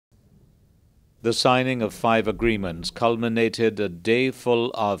The signing of 5 agreements culminated a day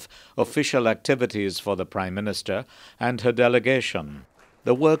full of official activities for the Prime Minister and her delegation,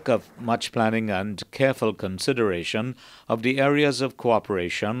 the work of much planning and careful consideration of the areas of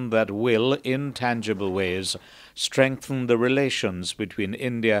cooperation that will, in tangible ways, strengthen the relations between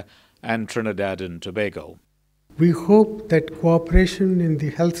India and Trinidad and Tobago. We hope that cooperation in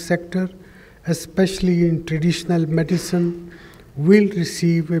the health sector, especially in traditional medicine, will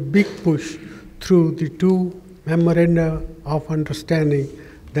receive a big push through the 2 memoranda of understanding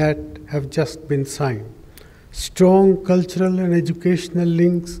that have just been signed. Strong cultural and educational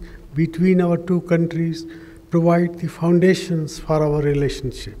links between our 2 countries provide the foundations for our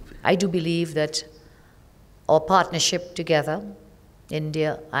relationship. I do believe that our partnership together,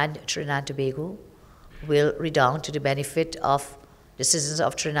 India and Trinidad and Tobago, will redound to the benefit of the citizens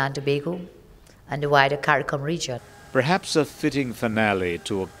of Trinidad and Tobago and the wider CARICOM region. Perhaps a fitting finale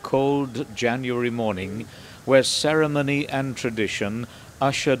to a cold January morning where ceremony and tradition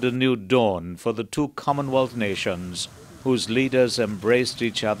ushered a new dawn for the 2 Commonwealth nations whose leaders embraced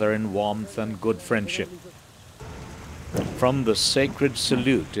each other in warmth and good friendship. From the sacred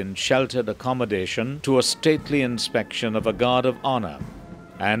salute in sheltered accommodation to a stately inspection of a guard of honor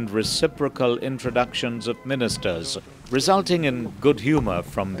and reciprocal introductions of ministers, resulting in good humor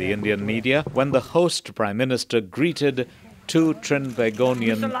from the Indian media when the host Prime Minister greeted 2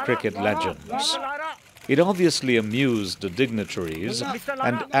 Trinbagonian cricket legends. It obviously amused the dignitaries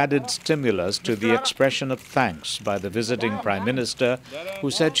and added stimulus to the expression of thanks by the visiting Prime Minister,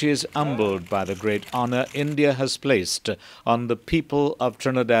 who said she is humbled by the great honor India has placed on the people of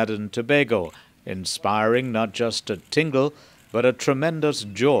Trinidad and Tobago, inspiring not just a tingle, but a tremendous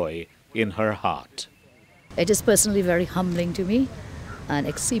joy in her heart. It is personally very humbling to me and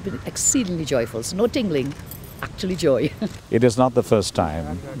exceedingly joyful. So no tingling, actually joy. It is not the first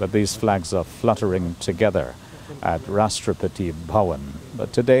time that these flags are fluttering together at Rashtrapati Bhavan,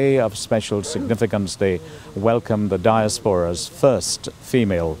 but today of special significance they welcome the diaspora's first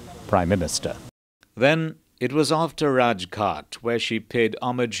female Prime Minister. Then it was off to Rajghat, where she paid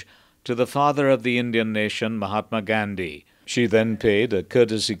homage to the father of the Indian nation, Mahatma Gandhi. She then paid a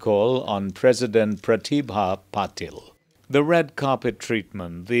courtesy call on President Pratibha Patil. The red carpet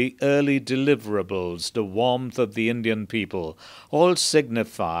treatment, the early deliverables, the warmth of the Indian people all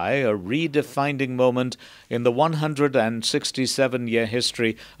signify a redefining moment in the 167-year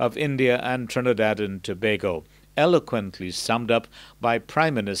history of India and Trinidad and Tobago, eloquently summed up by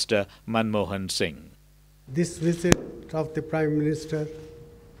Prime Minister Manmohan Singh. This visit of the Prime Minister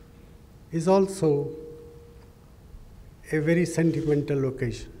is also a very sentimental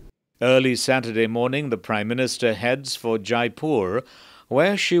occasion. Early Saturday morning, the Prime Minister heads for Jaipur,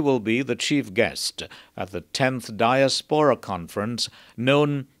 where she will be the chief guest at the 10th Diaspora Conference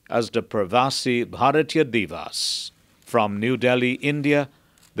known as the Pravasi Bharatiya Divas. From New Delhi, India,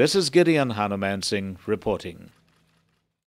 this is Gideon Hanuman Singh reporting.